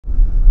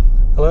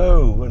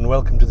Hello and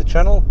welcome to the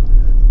channel.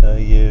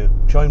 You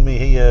join me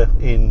here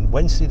in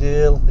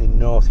Wensleydale in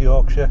North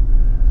Yorkshire,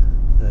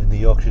 in the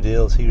Yorkshire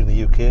Dales here in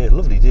the UK.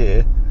 Lovely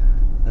day,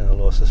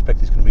 although I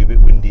suspect it's going to be a bit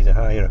windy the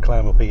higher I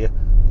climb up here.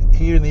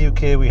 Here in the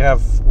UK we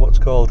have what's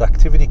called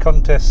activity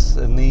contests,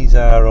 and these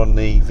are on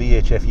the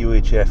VHF,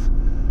 UHF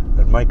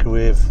and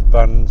microwave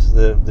bands.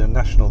 They're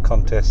national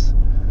contests,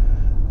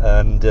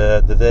 and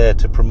they're there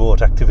to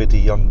promote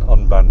activity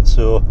on bands.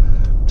 So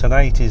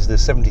tonight is the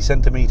 70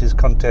 centimetres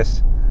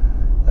contest,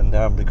 and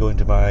I'm going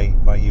to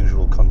my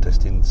usual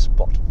contesting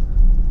spot.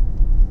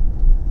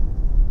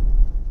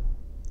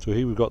 So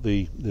here we've got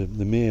the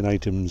main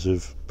items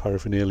of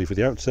paraphernalia for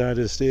the outside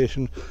of the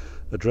station: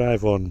 a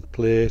drive-on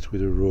plate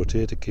with a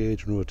rotator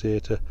cage and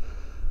rotator,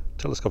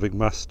 telescopic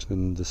mast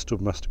and the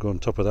stub mast to go on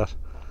top of that,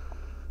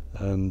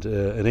 and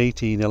an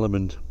 18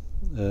 element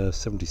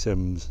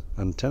 77s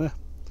antenna,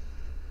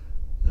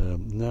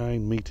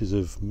 9 metres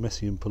of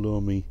Messian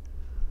Palomi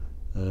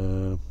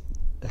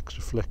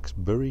extra flex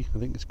bury, I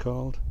think it's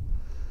called,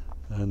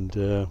 and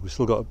we've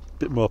still got a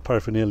bit more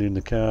paraphernalia in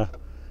the car,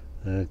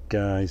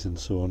 guys and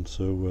so on.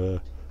 So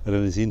and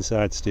then there's the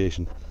inside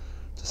station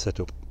to set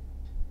up.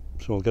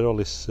 So I'll get all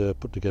this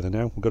put together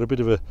now. We've got a bit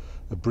of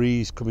a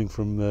breeze coming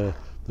from the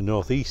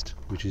northeast,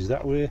 which is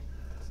that way,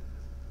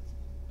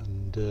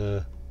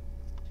 and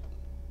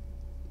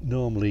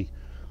normally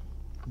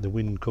the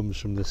wind comes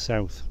from the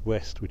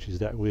southwest, which is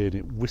that way, and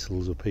it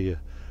whistles up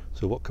here.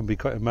 So what can be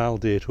quite a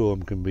mild day at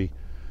home can be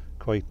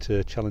quite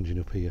challenging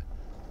up here.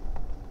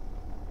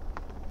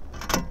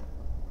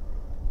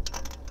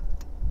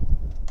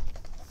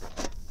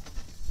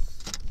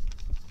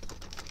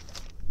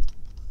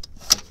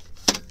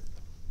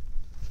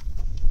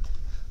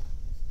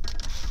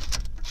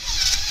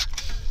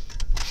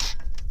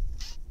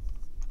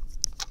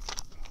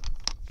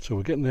 So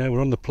we're getting there,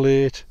 we're on the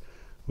plate,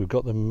 we've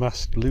got the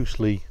mast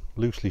loosely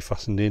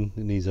fastened in,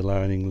 it needs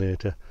aligning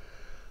later.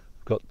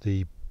 We've got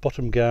the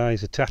bottom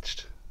guys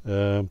attached,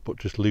 but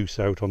just loose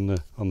out on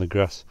the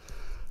grass,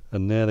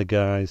 and they're the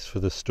guys for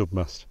the stub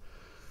mast.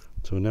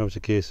 So now it's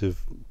a case of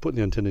putting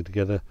the antenna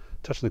together,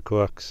 attaching the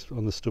coax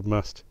on the stub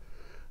mast,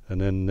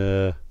 and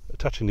then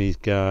attaching these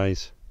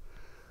guys,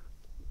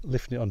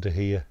 lifting it onto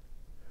here,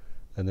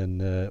 and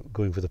then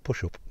going for the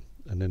push up,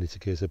 and then it's a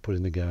case of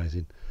putting the guys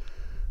in.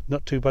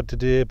 Not too bad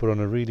today, but on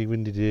a really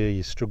windy day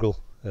you struggle,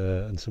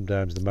 and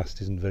sometimes the mast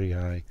isn't very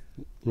high.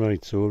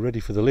 Right, so we're ready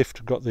for the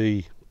lift. We've got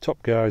the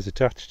top guys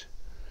attached,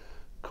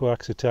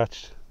 coax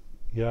attached,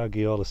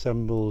 yagi all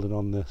assembled and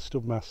on the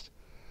stub mast.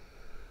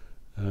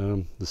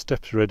 The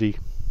steps ready,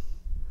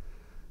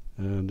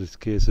 and it's a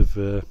case of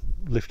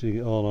lifting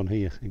it all on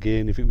here.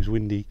 Again, if it was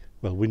windy,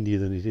 well, windier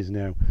than it is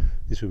now,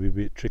 this would be a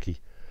bit tricky.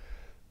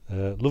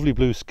 Lovely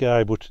blue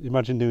sky, but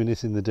imagine doing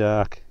this in the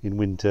dark in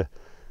winter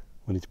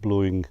when it's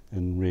blowing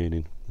and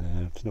raining.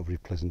 It's not very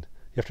pleasant.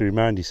 You have to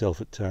remind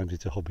yourself at times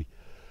it's a hobby.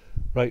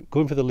 Right,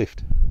 going for the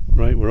lift.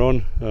 Right, we're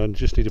on, and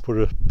just need to put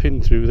a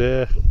pin through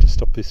there to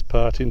stop this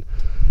parting,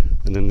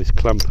 and then this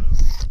clamp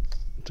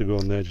to go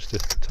on there just to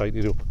tighten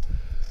it up.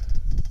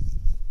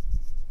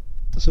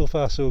 So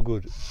far so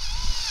good.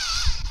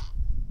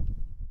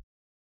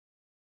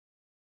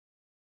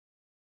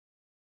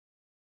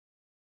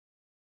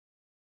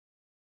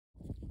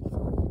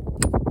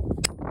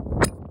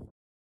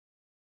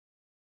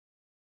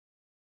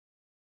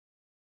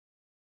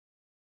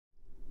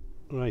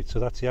 Right, so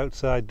that's the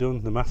outside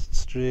done, the mast's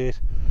straight,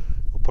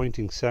 we're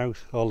pointing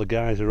south, all the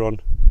guys are on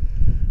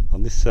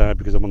this side.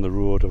 Because I'm on the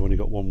road, I've only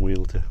got one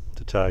wheel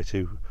to tie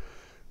to,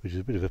 which is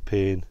a bit of a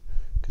pain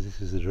because this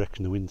is the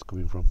direction the wind's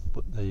coming from,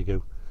 but there you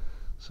go.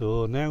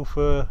 So now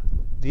for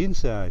the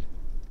inside.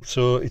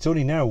 So it's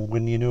only now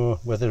when you know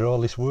whether all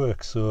this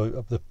works.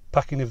 So the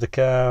packing of the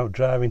car,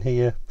 driving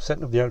here,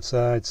 setting up the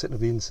outside, setting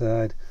up the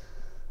inside,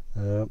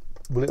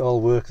 will it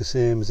all work the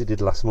same as it did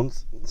last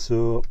month?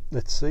 So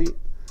let's see.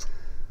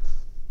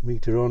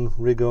 Meter on,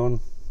 rig on.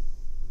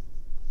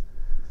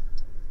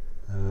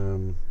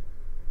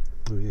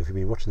 If you've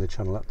been watching the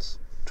channel, that's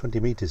 20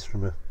 metres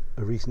from a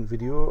recent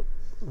video,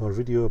 or a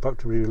video about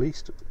to be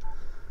released.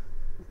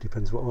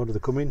 Depends what order they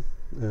come in.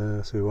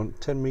 So we want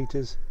 10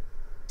 metres.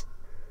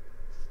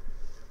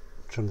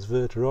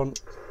 Transverter on.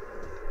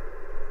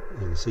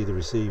 You can see the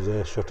receive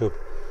there shot up,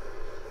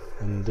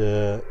 and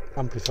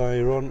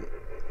amplifier on.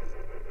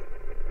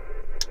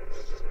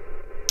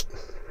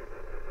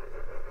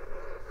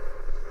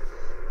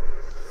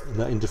 And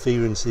that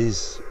interference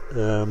is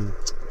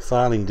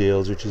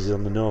Fylingdales, which is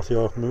on the North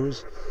York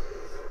moors.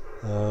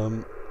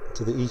 To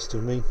the east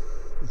of me,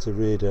 it's a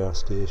radar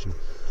station.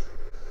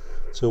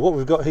 So what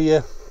we've got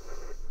here,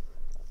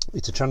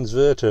 it's a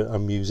transverter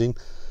I'm using.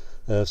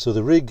 So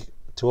the rig,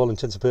 to all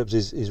intents and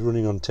purposes, is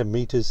running on 10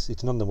 metres.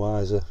 It's none the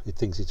wiser. It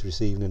thinks it's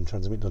receiving and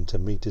transmitting on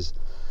 10 metres.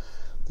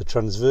 The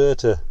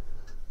transverter,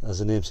 as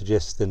the name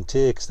suggests, then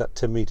takes that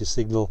 10 metre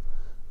signal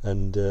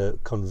and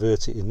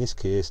converts it, in this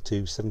case,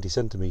 to 70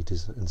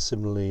 centimetres, and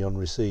similarly on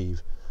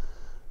receive.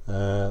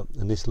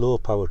 And this low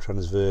power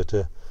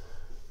transverter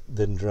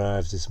then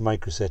drives this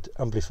microset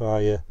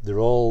amplifier. They're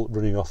all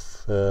running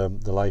off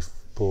the life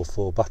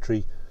LifePo4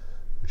 battery,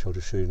 which I'll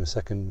just show you in a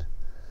second.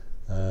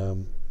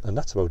 And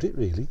that's about it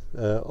really.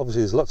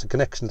 Obviously there's lots of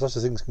connections, lots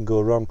of things can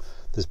go wrong.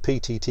 There's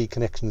PTT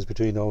connections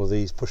between all of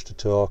these, push to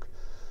talk,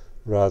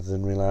 rather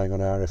than relying on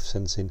RF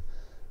sensing.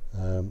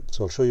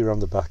 So I'll show you around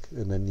the back,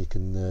 and then you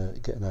can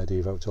get an idea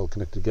of how it's all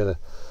connected together.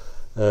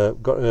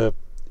 Got a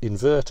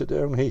inverter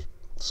down here,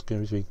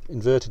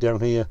 inverter down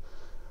here,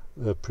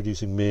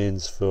 producing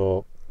mains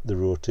for the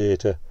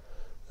rotator.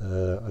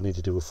 I need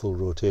to do a full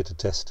rotator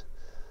test,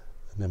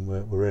 and then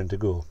we're ready to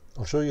go.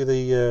 I'll show you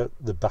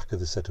the back of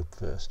the setup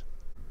first.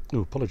 Oh,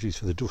 apologies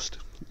for the dust.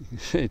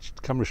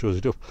 Camera shows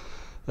it up.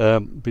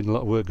 Been a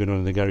lot of work going on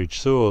in the garage.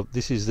 So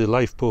this is the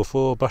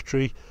LifePo4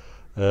 battery,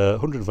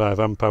 105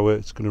 amp hour.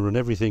 It's going to run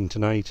everything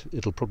tonight.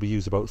 It'll probably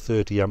use about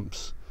 30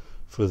 amps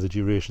for the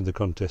duration of the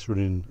contest,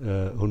 running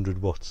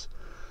 100 watts.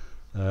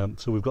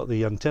 So we've got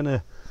the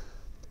antenna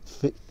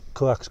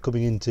coax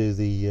coming into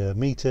the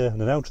meter,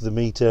 and then out of the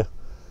meter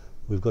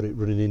we've got it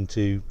running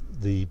into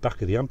the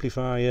back of the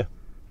amplifier.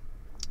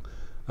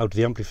 Out of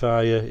the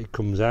amplifier it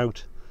comes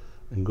out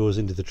and goes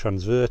into the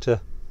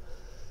transverter,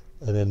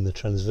 and then the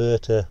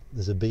transverter,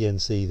 there's a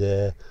BNC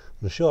there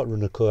and a short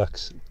runner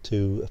coax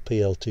to a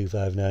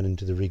PL259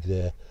 into the rig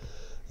there.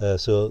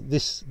 So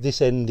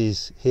this end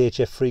is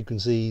HF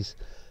frequencies,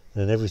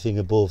 and then everything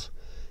above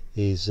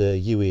is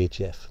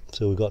UHF.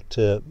 So we've got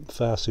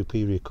far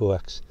superior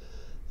coax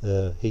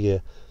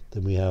here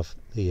than we have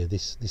here.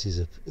 This is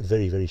a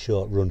very, very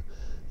short run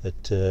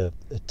at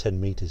 10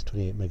 meters,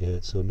 28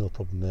 megahertz, so no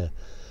problem there.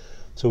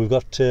 So we've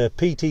got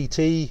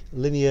PTT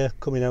linear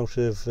coming out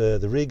of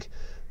the rig.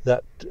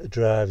 That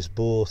drives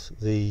both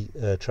the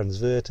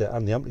transverter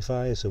and the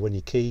amplifier, so when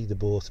you key they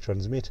both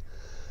transmit.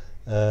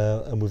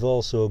 And we've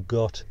also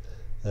got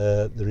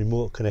the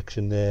remote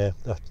connection there.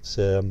 That's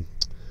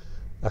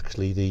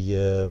actually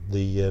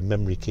the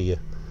memory keyer.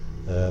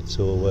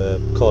 So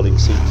calling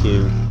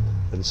CQ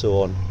and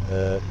so on,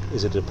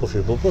 is it a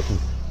pushable button?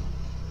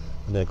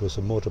 And there goes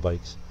some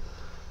motorbikes.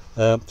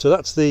 So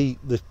that's the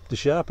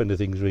sharp end of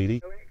things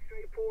really.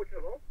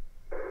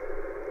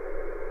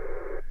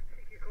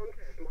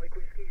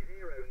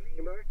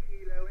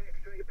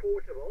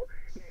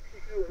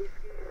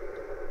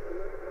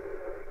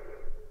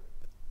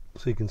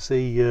 So you can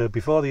see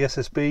before the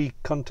SSB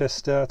contest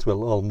starts,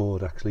 well, all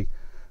mode actually,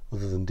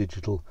 other than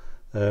digital,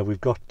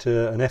 we've got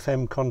an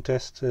FM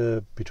contest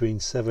between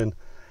 7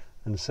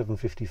 and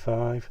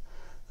 7:55,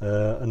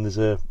 and there's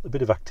a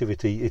bit of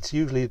activity. It's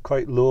usually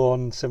quite low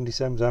on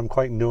 77s. I'm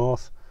quite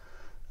north,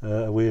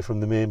 away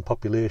from the main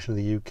population of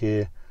the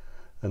UK,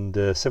 and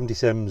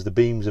 77s, the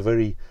beams are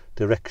very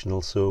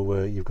directional,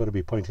 so you've got to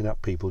be pointing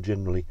at people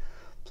generally.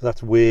 So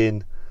that's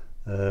Wayne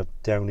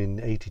down in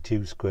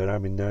 82 square,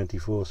 I'm in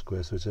 94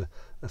 square, so it's a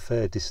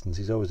fair distance.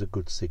 It's always a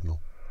good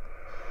signal.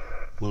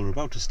 Well, we're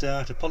about to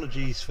start.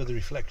 Apologies for the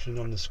reflection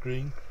on the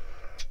screen.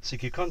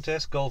 CQ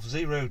contest, Golf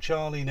 0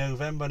 Charlie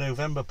November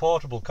November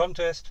portable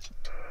contest.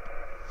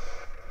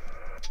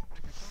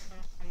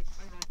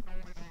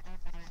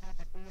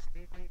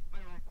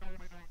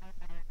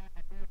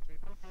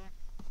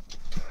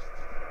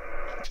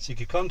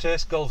 CQ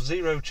contest, Golf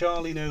 0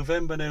 Charlie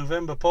November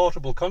November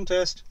portable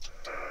contest.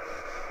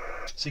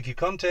 CQ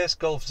contest,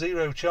 Golf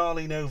 0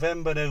 Charlie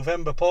November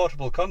November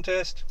portable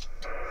contest.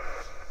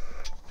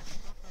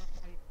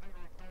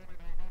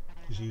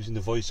 Just using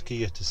the voice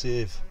keyer to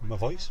save my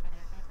voice.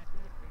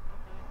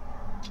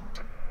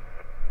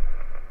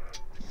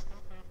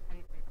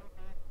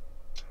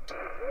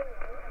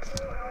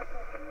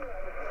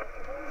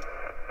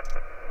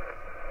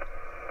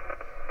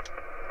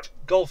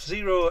 Golf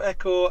 0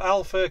 Echo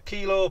Alpha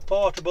Kilo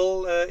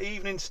portable.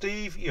 Evening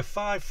Steve, you're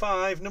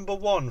 5-5 number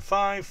 1,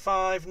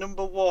 5-5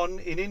 number 1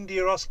 in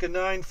India Oscar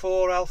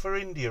 9-4 Alpha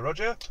India,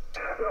 Roger?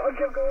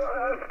 Roger,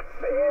 go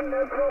Ian,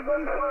 no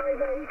problem,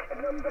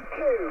 5-8 number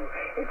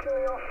 2,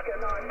 Italy Oscar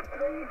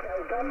 9-3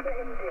 November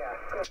India.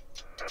 Good.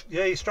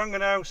 Yeah, you're stronger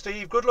now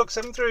Steve, good luck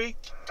 7-3.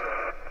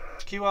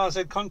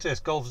 QRZ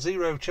contest, Golf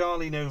 0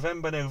 Charlie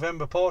November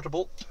November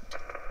portable.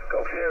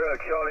 Golf 0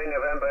 Charlie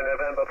November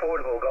November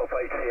portable, Golf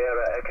 8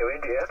 Sierra Echo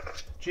India.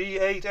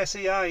 G8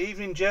 SEI,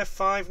 evening Jeff,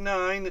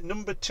 5-9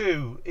 number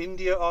 2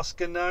 India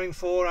Oscar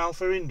 9-4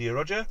 Alpha India,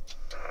 Roger?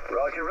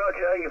 Roger,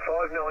 Roger, you're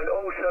 5-9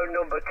 also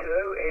number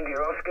 2 India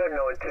Oscar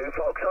 9-2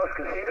 Fox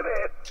Oscar, see you in a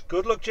bit.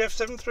 Good luck Jeff,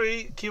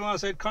 7-3.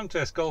 QRZ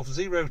contest, Golf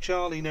 0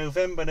 Charlie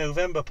November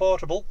November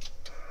portable.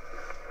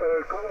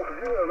 Golf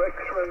 0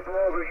 X-ray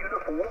Bravo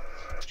uniform.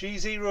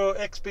 G0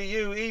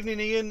 XBU, evening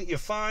Ian, you're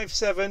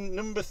 5-7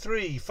 number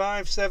 3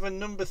 5-7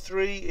 number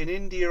 3 in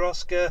India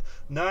Oscar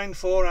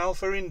 9-4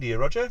 Alpha India,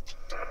 Roger?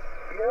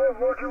 Yeah,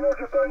 Roger,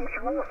 Roger, thanks.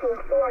 You're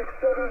also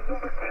 5-7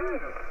 number 2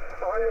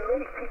 I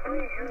am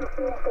 83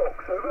 uniform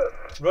Fox, over.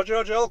 Roger,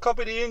 Roger, all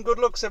copied Ian, good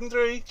luck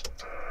 7-3.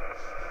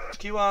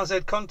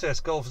 QRZ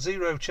contest, Golf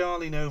 0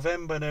 Charlie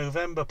November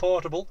November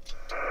portable.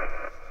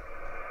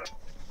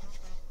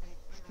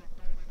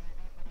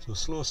 So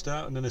slow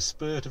start and then a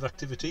spurt of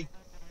activity.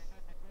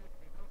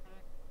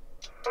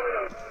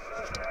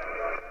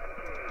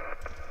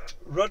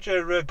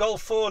 Roger,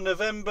 Golf 4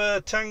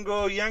 November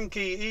Tango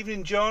Yankee.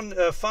 Evening John,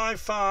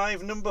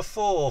 55 number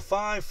 4,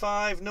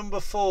 55 number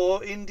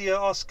 4 India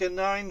Oscar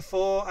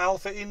 94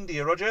 Alpha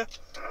India. Roger.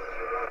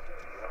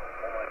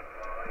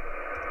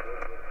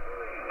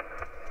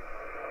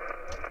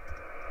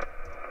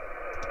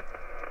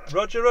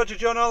 Roger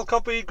John, I'll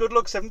copy. Good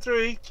luck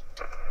 7-3.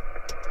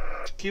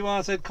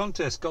 QRZ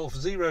contest Golf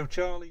 0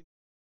 Charlie.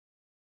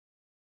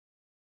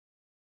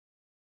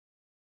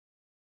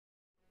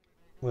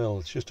 Well,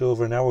 it's just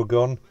over an hour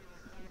gone.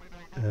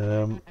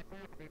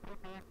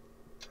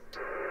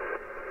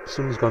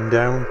 Sun's gone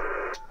down.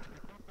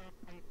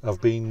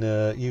 I've been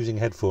using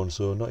headphones,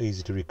 so not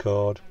easy to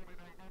record.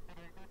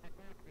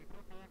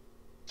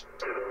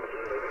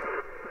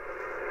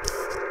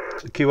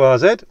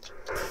 QRZ.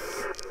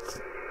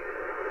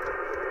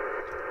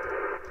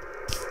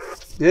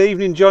 Good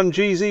evening, John.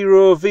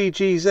 G0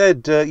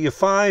 VGZ. You're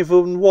 5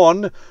 and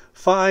 1,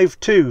 5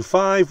 2,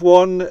 5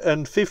 1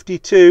 and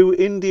 52.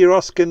 India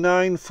Oscar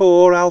 9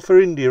 4 Alpha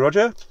India.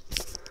 Roger.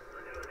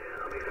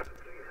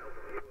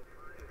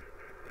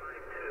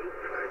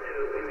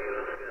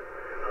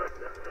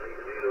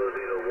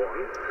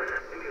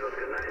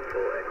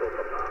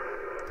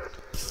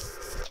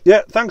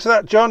 Yeah, thanks for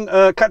that, John.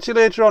 Catch you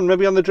later on,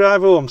 maybe on the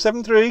drive home.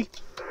 7-3.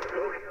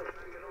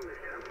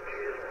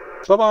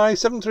 Bye bye.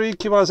 7-3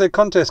 QRZ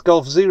contest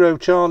Golf 0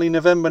 Charlie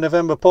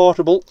November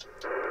portable.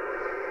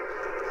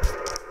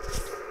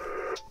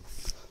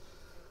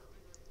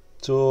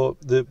 So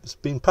there's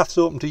been paths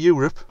open to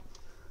Europe.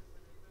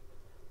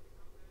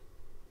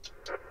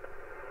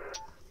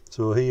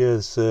 So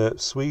here's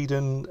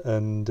Sweden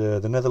and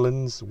the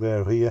Netherlands.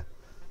 We're here.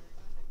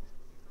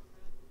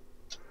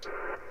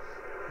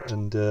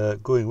 And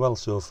going well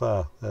so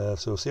far.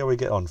 So see how we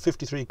get on.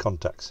 53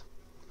 contacts.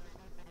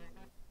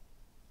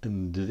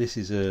 And this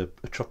is a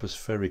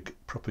tropospheric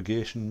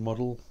propagation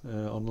model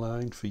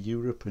online for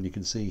Europe, and you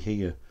can see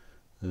here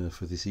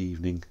for this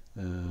evening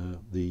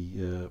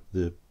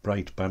the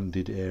bright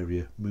banded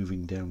area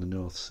moving down the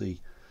North Sea,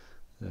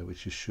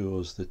 which just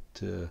shows that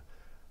the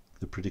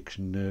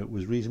prediction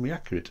was reasonably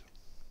accurate.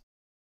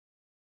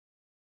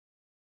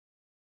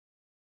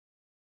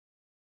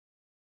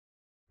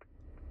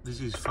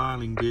 This is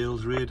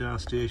Fylingdales radar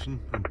station.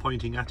 I'm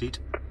pointing at it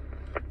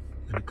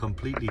and it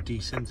completely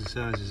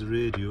desensitizes the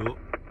radio.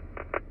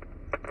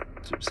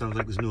 So it sounds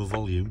like there's no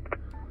volume.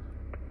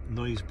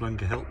 Noise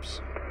blanker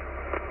helps,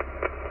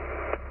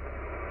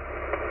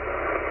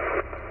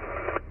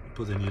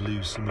 but then you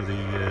lose some of the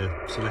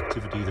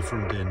selectivity of the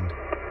front end.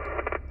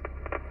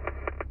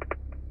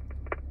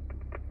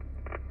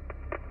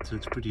 So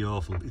it's pretty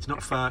awful. It's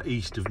not far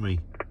east of me.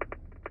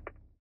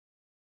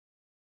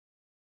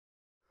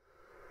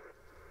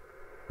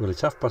 Well,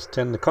 it's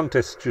 10:30. The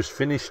contest's just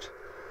finished.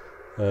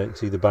 You can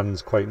see the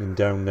band's quietening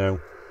down now.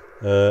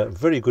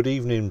 Very good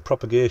evening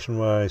propagation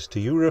wise to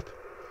Europe.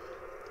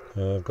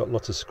 I've got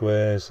lots of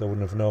squares I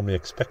wouldn't have normally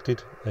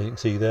expected. You can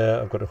see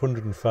there I've got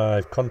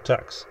 105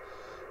 contacts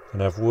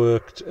and I've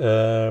worked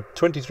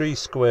 23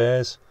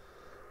 squares.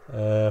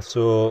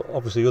 So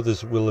obviously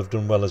others will have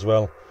done well as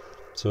well.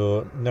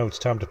 So now it's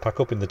time to pack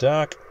up in the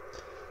dark,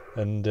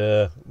 and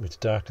it's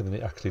darker than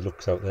it actually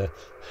looks out there,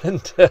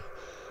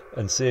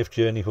 and safe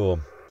journey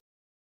home.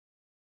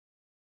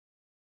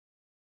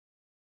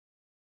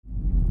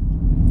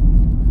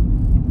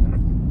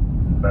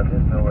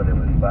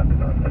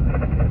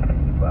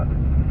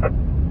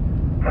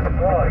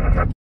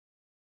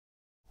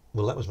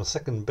 Well, that was my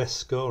second best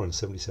score on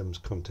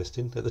 77s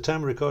contesting. At the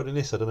time of recording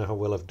this, I don't know how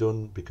well I've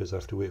done because I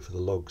have to wait for the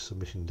log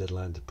submission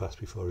deadline to pass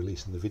before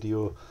releasing the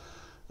video.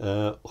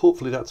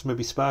 Hopefully that's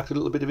maybe sparked a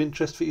little bit of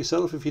interest for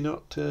yourself if you're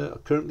not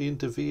currently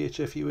into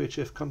VHF,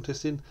 UHF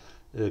contesting.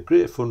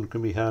 Great fun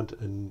can be had,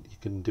 and you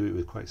can do it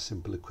with quite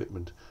simple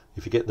equipment.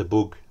 If you get the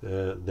bug,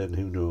 then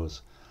who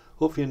knows.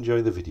 Hope you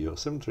enjoy the video.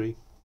 7-3.